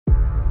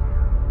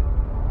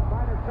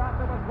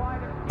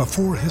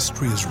Before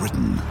history is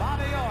written,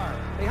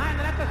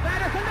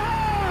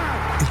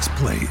 it's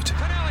played.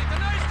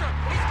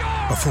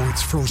 Before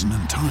it's frozen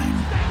in time,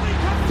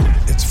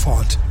 it's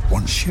fought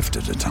one shift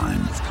at a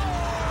time.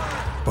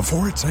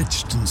 Before it's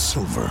etched in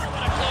silver,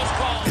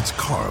 it's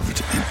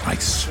carved in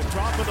ice.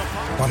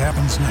 What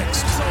happens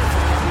next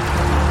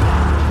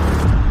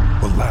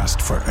will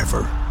last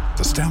forever.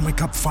 The Stanley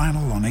Cup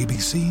Final on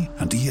ABC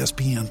and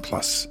ESPN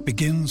Plus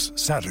begins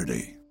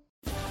Saturday.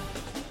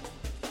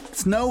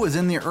 Snow is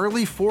in the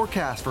early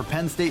forecast for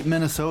Penn State,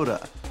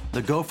 Minnesota.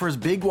 The Gophers'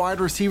 big wide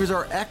receivers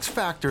are X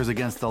factors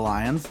against the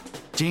Lions.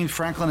 James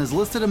Franklin is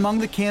listed among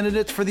the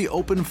candidates for the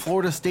open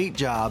Florida State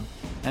job,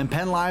 and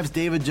Penn Live's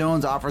David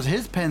Jones offers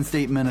his Penn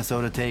State,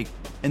 Minnesota take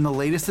in the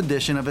latest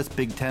edition of its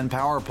Big Ten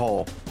Power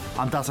Poll.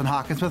 I'm Dustin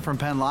Hawkinsmith from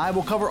Penn Live.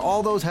 We'll cover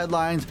all those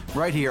headlines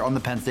right here on the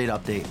Penn State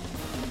Update.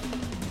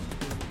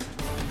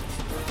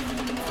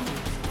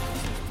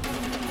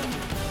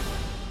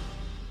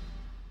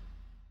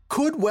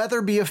 Could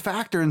weather be a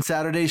factor in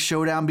Saturday's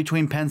showdown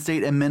between Penn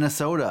State and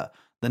Minnesota?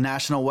 The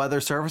National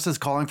Weather Service is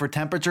calling for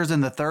temperatures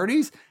in the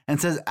 30s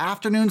and says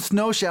afternoon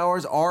snow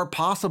showers are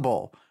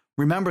possible.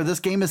 Remember,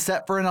 this game is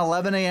set for an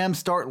 11 a.m.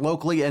 start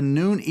locally and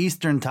noon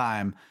Eastern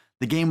time.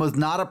 The game was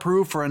not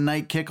approved for a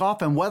night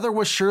kickoff, and weather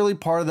was surely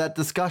part of that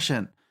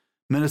discussion.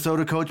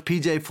 Minnesota coach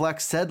PJ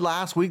Fleck said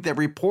last week that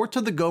reports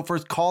of the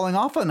Gophers calling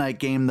off a night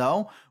game,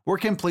 though, were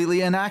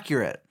completely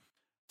inaccurate.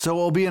 So it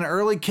will be an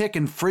early kick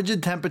in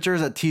frigid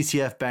temperatures at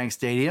TCF Bank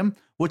Stadium,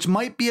 which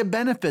might be a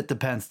benefit to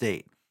Penn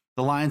State.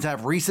 The Lions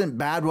have recent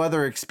bad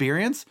weather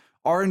experience,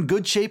 are in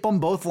good shape on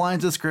both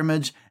lines of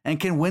scrimmage, and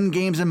can win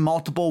games in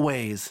multiple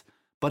ways.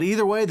 But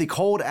either way, the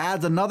cold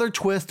adds another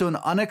twist to an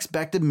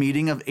unexpected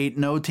meeting of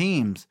 8-0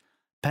 teams.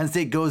 Penn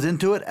State goes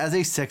into it as a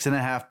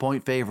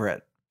 6.5-point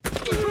favorite.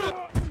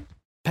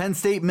 Penn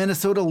State,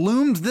 Minnesota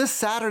looms this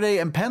Saturday,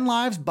 and Penn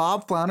Live's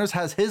Bob Flounders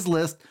has his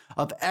list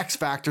of X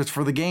factors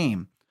for the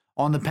game.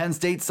 On the Penn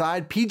State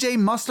side, PJ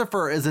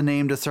Mustipher is a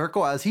name to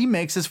circle as he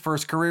makes his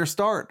first career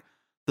start.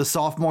 The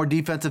sophomore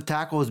defensive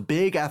tackle is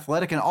big,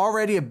 athletic, and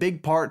already a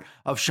big part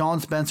of Sean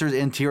Spencer's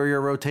interior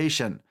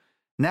rotation.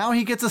 Now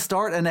he gets a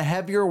start and a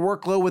heavier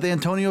workload with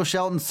Antonio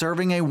Shelton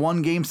serving a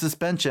one-game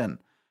suspension.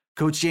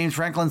 Coach James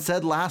Franklin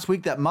said last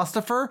week that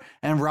Mustipher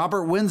and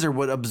Robert Windsor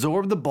would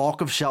absorb the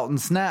bulk of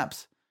Shelton's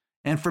snaps.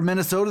 And for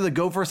Minnesota, the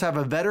Gophers have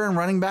a veteran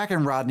running back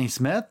in Rodney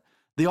Smith.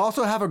 They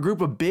also have a group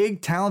of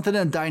big, talented,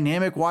 and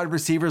dynamic wide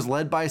receivers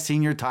led by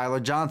senior Tyler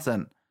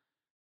Johnson.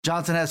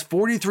 Johnson has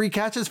 43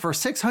 catches for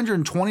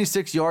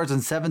 626 yards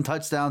and 7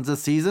 touchdowns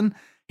this season.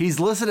 He's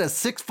listed as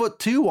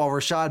 6'2", while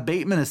Rashad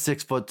Bateman is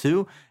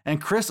 6'2",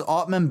 and Chris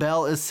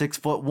Autman-Bell is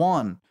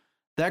 6'1".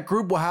 That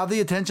group will have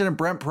the attention of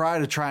Brent Pry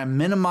to try and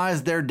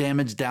minimize their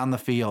damage down the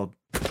field.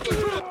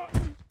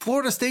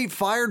 Florida State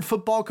fired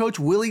football coach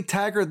Willie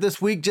Taggart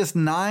this week, just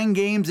 9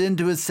 games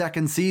into his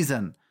second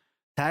season.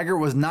 Taggart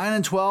was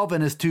 9-12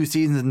 in his 2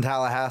 seasons in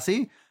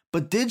Tallahassee,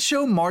 but did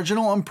show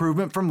marginal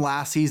improvement from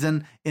last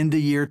season into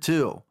year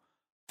 2.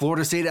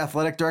 Florida State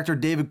Athletic Director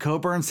David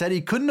Coburn said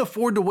he couldn't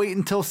afford to wait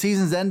until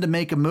season's end to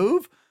make a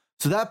move,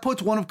 so that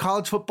puts one of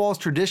college football's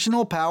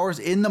traditional powers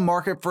in the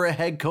market for a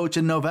head coach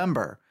in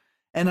November.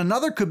 And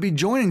another could be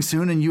joining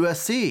soon in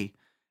USC.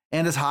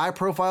 And as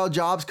high-profile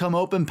jobs come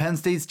open, Penn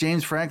State's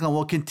James Franklin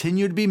will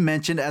continue to be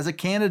mentioned as a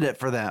candidate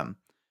for them.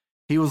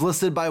 He was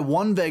listed by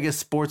one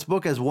Vegas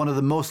sportsbook as one of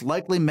the most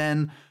likely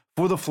men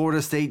for the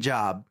Florida State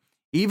job,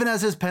 even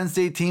as his Penn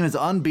State team is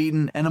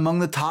unbeaten and among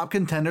the top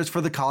contenders for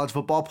the college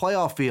football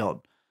playoff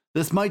field.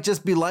 This might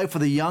just be life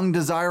with a young,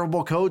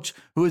 desirable coach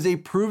who is a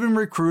proven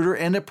recruiter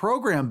and a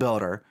program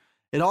builder.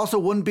 It also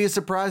wouldn't be a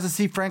surprise to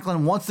see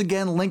Franklin once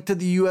again linked to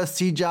the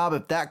USC job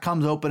if that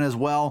comes open as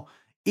well.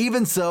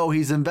 Even so,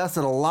 he's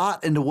invested a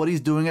lot into what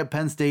he's doing at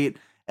Penn State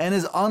and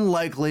is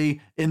unlikely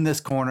in this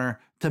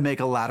corner to make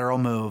a lateral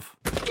move.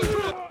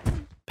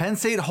 Penn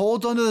State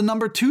holds onto the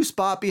number 2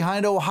 spot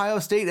behind Ohio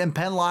State and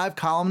Penn Live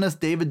columnist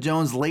David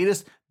Jones'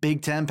 latest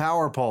Big Ten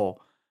Power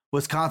Poll.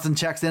 Wisconsin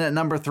checks in at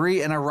number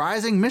 3, and a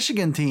rising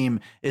Michigan team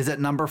is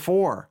at number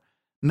 4.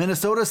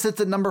 Minnesota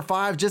sits at number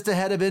 5, just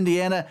ahead of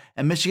Indiana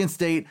and Michigan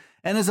State,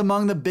 and is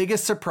among the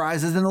biggest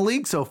surprises in the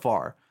league so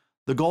far.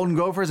 The Golden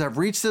Gophers have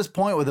reached this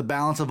point with a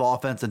balance of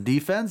offense and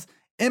defense.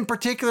 In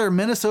particular,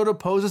 Minnesota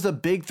poses a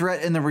big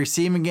threat in the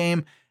receiving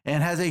game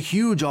and has a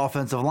huge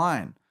offensive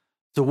line.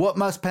 So what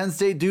must Penn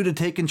State do to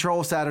take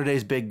control of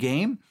Saturday's big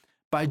game?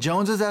 By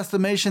Jones's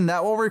estimation,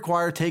 that will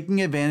require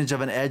taking advantage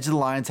of an edge the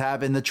Lions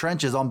have in the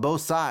trenches on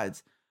both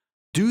sides.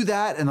 Do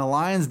that, and the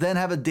Lions then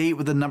have a date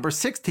with the number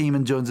 6 team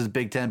in Jones's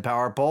Big Ten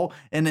Power Poll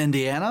in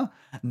Indiana,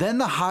 then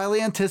the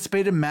highly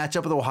anticipated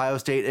matchup with Ohio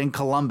State in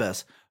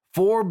Columbus.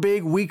 4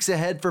 big weeks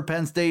ahead for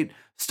Penn State,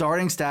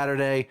 starting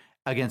Saturday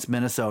against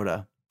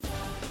Minnesota.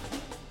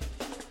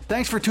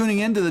 Thanks for tuning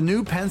in to the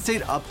new Penn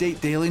State Update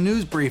Daily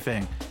News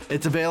Briefing.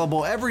 It's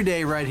available every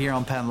day right here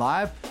on Penn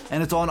Live,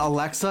 and it's on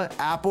Alexa,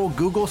 Apple,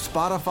 Google,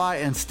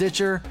 Spotify, and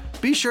Stitcher.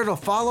 Be sure to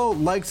follow,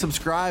 like,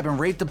 subscribe, and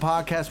rate the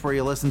podcast where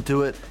you listen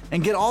to it,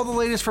 and get all the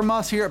latest from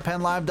us here at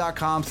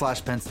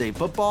PennLive.com/Penn State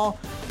Football.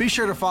 Be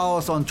sure to follow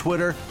us on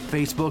Twitter,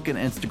 Facebook, and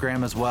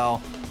Instagram as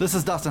well. This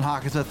is Dustin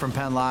Hawkinsmith from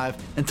Penn Live.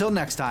 Until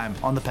next time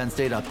on the Penn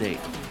State Update.